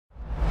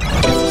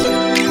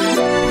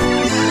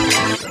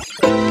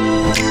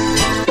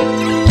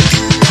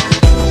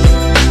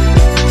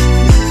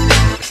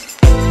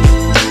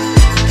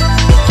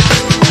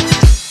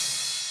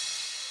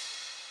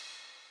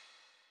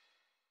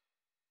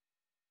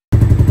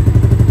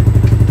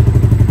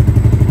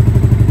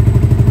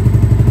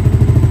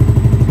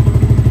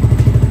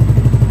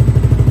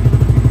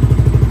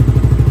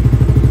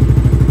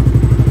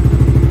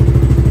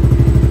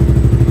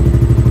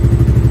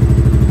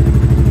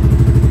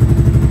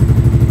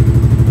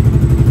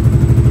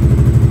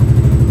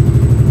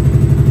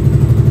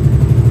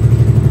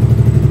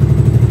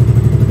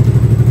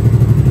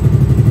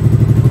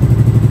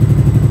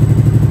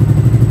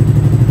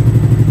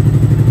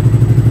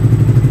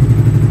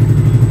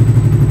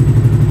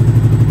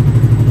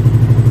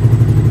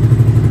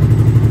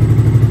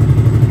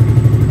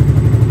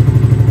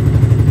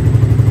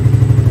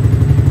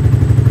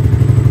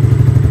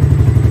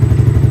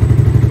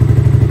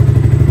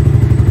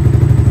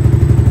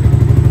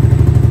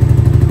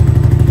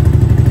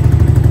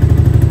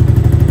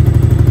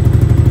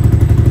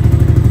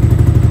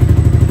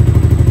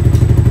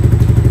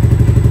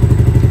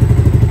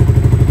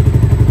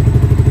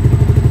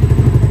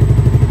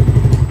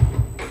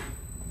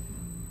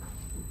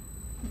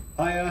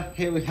Hiya,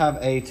 here we have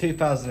a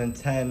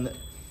 2010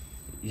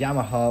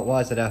 Yamaha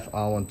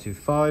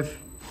YZF-R125.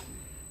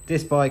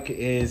 This bike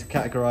is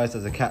categorised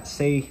as a Cat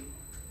C,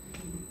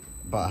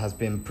 but has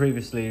been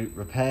previously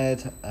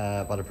repaired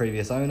by the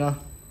previous owner.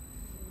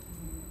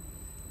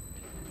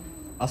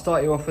 I'll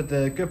start you off with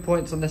the good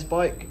points on this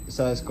bike.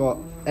 So it's got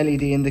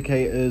LED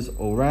indicators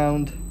all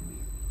round.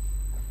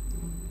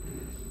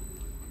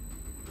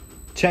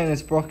 Chain and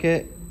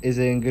sprocket is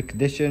in good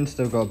condition,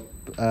 still got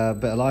a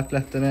bit of life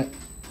left in it.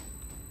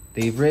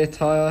 The rear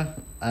tyre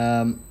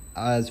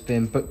has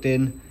been booked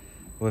in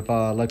with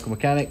our local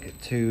mechanic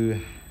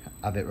to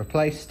have it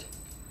replaced.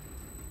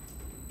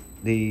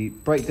 The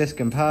brake disc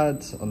and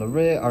pads on the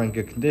rear are in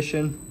good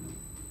condition.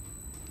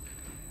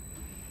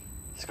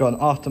 It's got an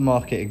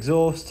aftermarket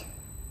exhaust,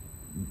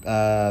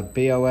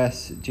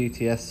 BOS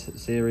GTS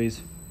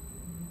series.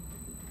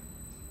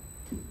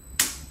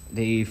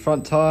 The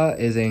front tyre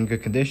is in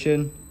good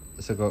condition,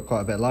 so got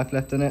quite a bit of life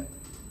left in it.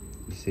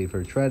 You see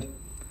through tread.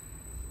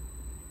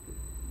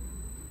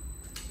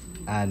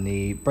 And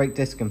the brake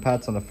disc and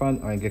pads on the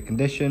front are in good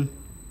condition.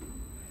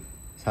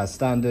 It has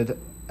standard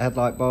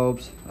headlight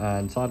bulbs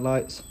and side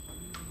lights.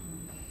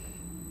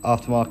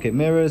 Aftermarket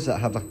mirrors that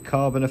have a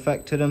carbon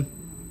effect to them.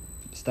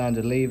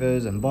 Standard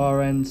levers and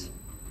bar ends.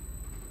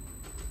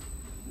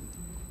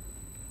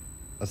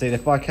 I see the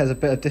bike has a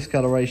bit of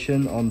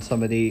discoloration on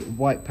some of the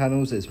white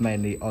panels. It's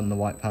mainly on the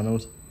white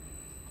panels.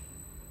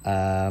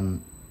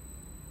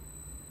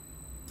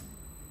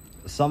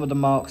 Some of the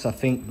marks, I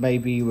think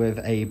maybe with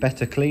a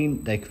better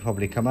clean, they could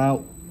probably come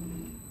out.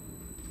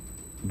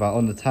 But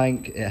on the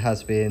tank, it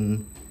has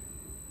been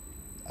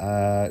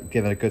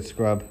given a good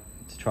scrub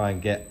to try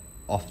and get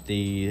off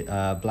the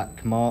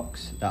black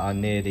marks that are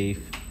near the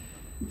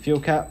fuel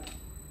cap.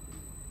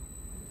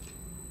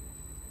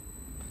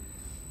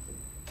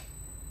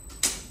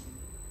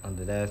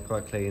 Under there, it's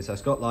quite clean. So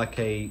it's got like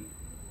a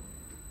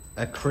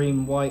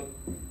cream white,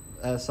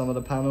 some of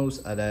the panels,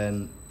 and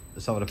then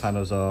some of the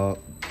panels are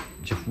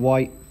just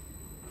white.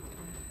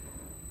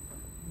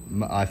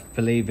 I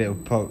believe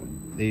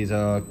these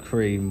are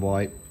cream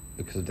white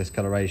because of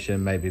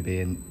discoloration, maybe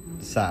being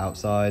sat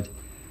outside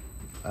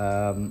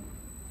for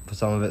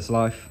some of its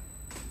life.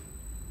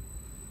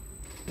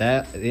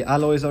 There, the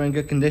alloys are in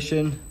good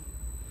condition.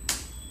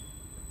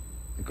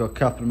 Got a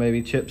couple of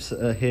maybe chips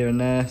here and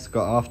there. It's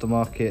got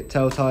aftermarket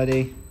tail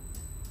tidy,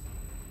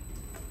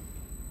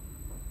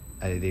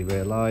 LED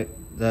rear light.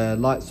 The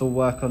lights all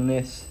work on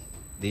this.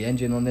 The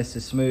engine on this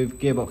is smooth,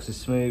 gearbox is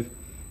smooth.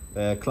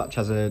 The clutch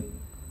has a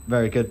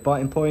very good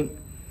biting point.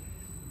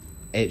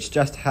 It's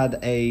just had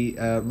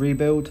a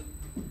rebuild.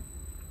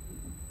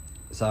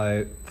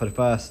 So for the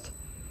first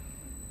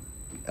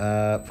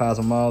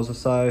 1,000 miles or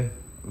so,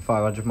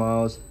 500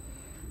 miles,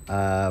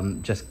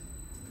 just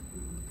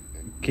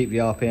keep the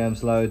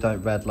RPMs low,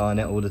 don't redline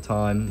it all the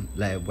time,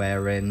 let it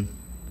wear in,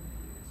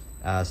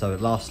 so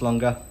it lasts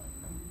longer.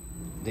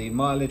 The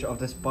mileage of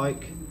this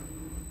bike,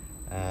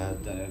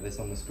 don't know if it's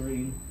on the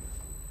screen.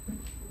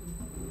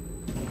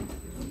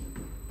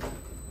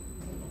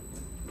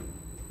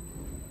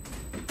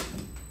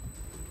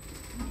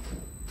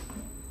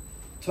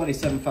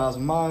 $27,000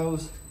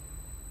 miles.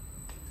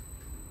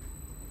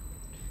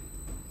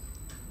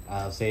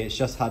 See, it's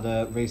just had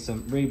a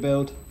recent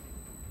rebuild.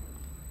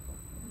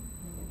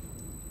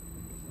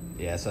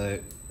 Yeah, so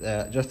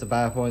just the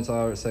bad points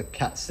are it's a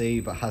Cat C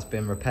but has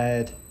been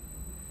repaired.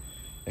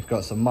 It's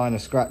got some minor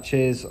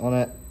scratches on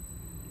it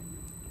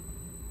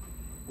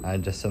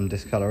and just some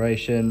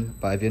discoloration,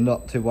 but if you're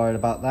not too worried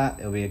about that,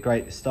 it'll be a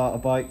great starter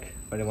bike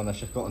for anyone that's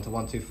just got into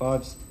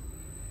 125s.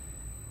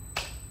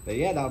 But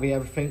yeah, that'll be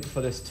everything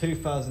for this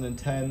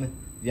 2010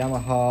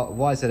 Yamaha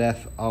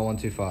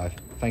YZF-R125.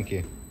 Thank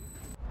you.